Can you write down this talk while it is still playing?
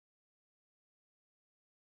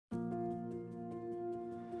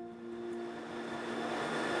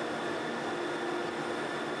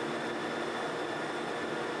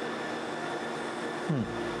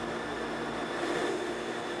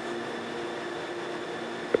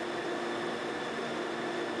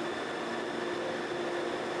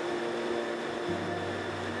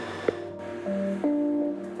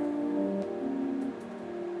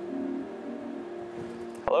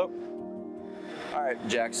Hello? All right,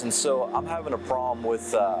 Jackson, so I'm having a problem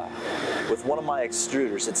with one of my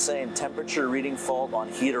extruders. It's saying temperature reading fault on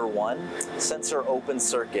heater 1, sensor open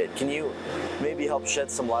circuit. Can you maybe help shed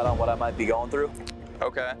some light on what I might be going through?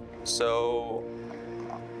 Okay, so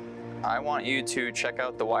I want you to check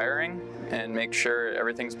out the wiring and make sure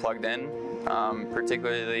everything's plugged in,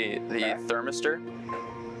 particularly the thermistor.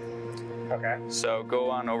 Okay. So go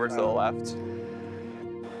on over to the left.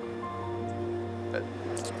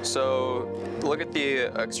 So look at the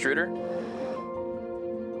extruder.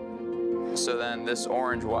 So then this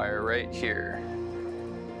orange wire right here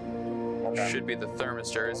should be the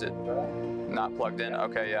thermistor. Is it not plugged in?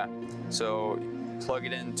 Okay, yeah. So plug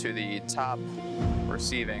it into the top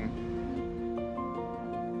receiving.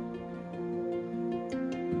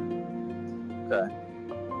 Okay.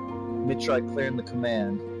 Let me try clearing the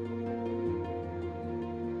command.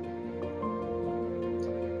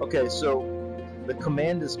 Okay, so the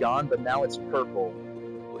command is gone, but now it's purple.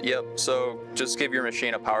 Yep, so just give your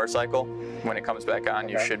machine a power cycle. When it comes back on,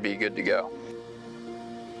 you should be good to go.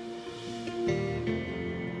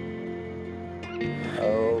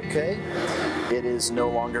 Okay, it is no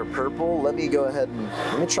longer purple. Let me go ahead and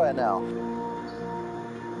let me try it now.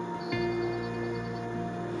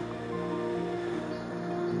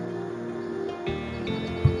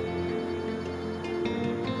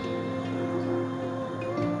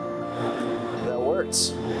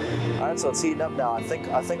 All right, so it's heating up now. I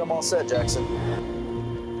think I'm all set, Jackson.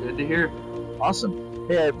 Good to hear. Awesome.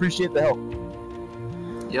 Hey, I appreciate the help.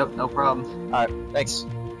 Yep, no problem. All right, thanks.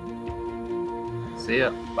 See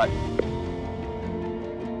ya. Bye.